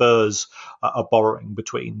 Certainly Spurs are borrowing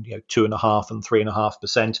between 2.5% and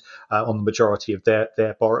 3.5% on the majority of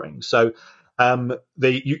their borrowing. So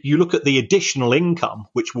you look at the additional income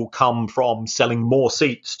which will come from selling more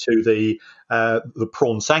seats to the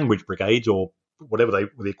prawn sandwich brigade, or whatever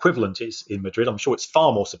the equivalent is in Madrid. I'm sure it's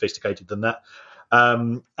far more sophisticated than that.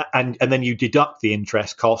 And then you deduct the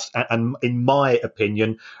interest cost, and in my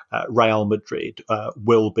opinion, Real Madrid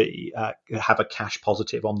will have a cash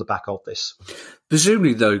positive on the back of this.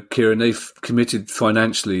 Presumably, though, Kieran, they've committed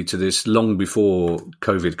financially to this long before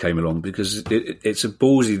COVID came along, because it's a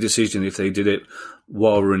ballsy decision if they did it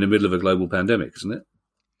while we're in the middle of a global pandemic, isn't it?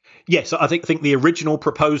 Yes, I think the original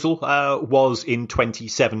proposal was in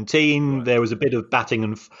 2017. Right. There was a bit of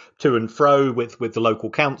batting to and fro with the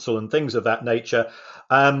local council and things of that nature.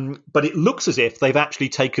 But it looks as if they've actually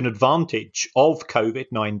taken advantage of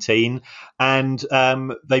COVID-19 and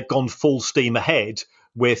they've gone full steam ahead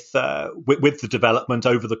with the development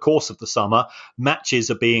over the course of the summer.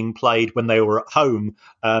 Matches are being played when they were at home.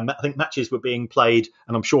 I think matches were being played,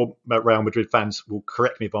 and I'm sure Real Madrid fans will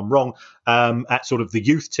correct me if I'm wrong, at sort of the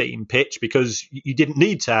youth team pitch, because you didn't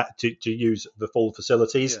need to use the full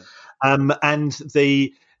facilities. Yeah. And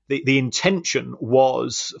the intention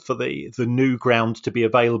was for the new ground to be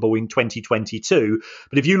available in 2022.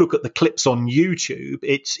 But if you look at the clips on YouTube,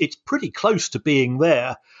 it's pretty close to being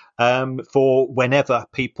there for whenever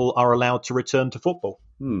people are allowed to return to football.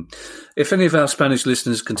 If any of our Spanish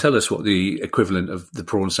listeners can tell us what the equivalent of the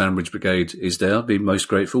Prawn Sandwich Brigade is there, I'd be most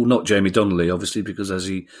grateful. Not Jamie Donnelly, obviously, because as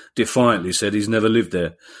he defiantly said, he's never lived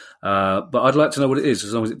there. But I'd like to know what it is,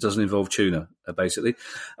 as long as it doesn't involve tuna, basically.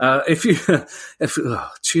 Tuna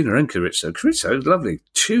and chorizo, lovely.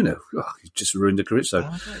 Tuna, you just ruined the chorizo.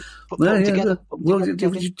 Well,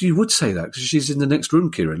 you would say that because she's in the next room,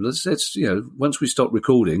 Kieran. Let's once we stop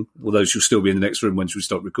recording, although she'll still be in the next room once we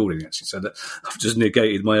stop recording, actually. So that I've just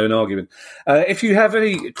negated my own argument. If you have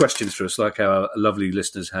any questions for us, like our lovely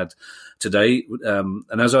listeners had today,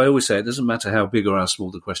 and as I always say, it doesn't matter how big or how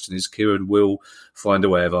small the question is, Kieran will find a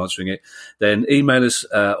way of answering it. Then email us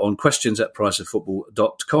on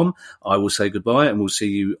questions@priceoffootball.com. I will say goodbye and we'll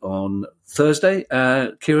see you on Thursday.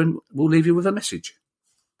 Kieran will leave you with a message.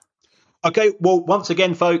 Okay, well, once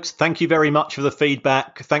again, folks, thank you very much for the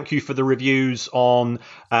feedback. Thank you for the reviews on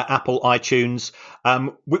Apple iTunes.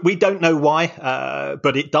 We don't know why,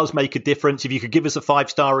 but it does make a difference. If you could give us a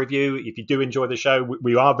 5-star review, if you do enjoy the show,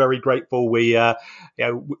 we are very grateful. We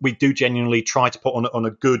do genuinely try to put on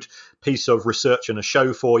a good piece of research and a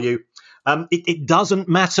show for you. It doesn't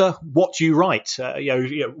matter what you write.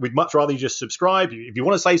 We'd much rather you just subscribe. If you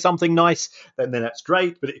want to say something nice, then that's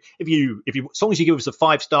great. But if you, as long as you give us a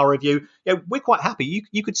 5-star review, we're quite happy.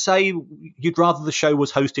 You could say you'd rather the show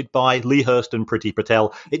was hosted by Lee Hurst and Priti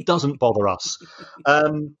Patel. It doesn't bother us.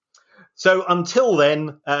 So until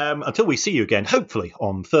then, until we see you again, hopefully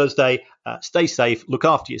on Thursday, stay safe, look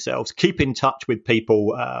after yourselves, keep in touch with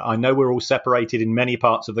people. I know we're all separated in many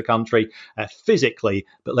parts of the country physically,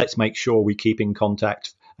 but let's make sure we keep in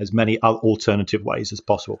contact as many alternative ways as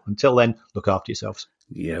possible. Until then, look after yourselves.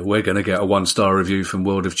 Yeah, we're going to get a 1-star review from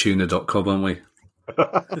worldoftuna.com, aren't we?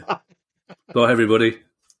 Bye, everybody.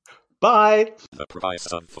 Bye. The price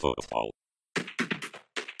of football.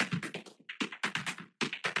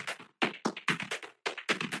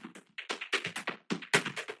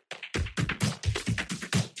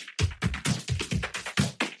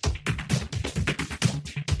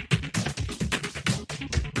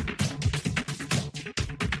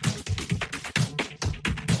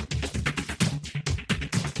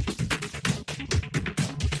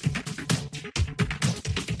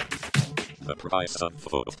 The price of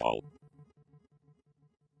football.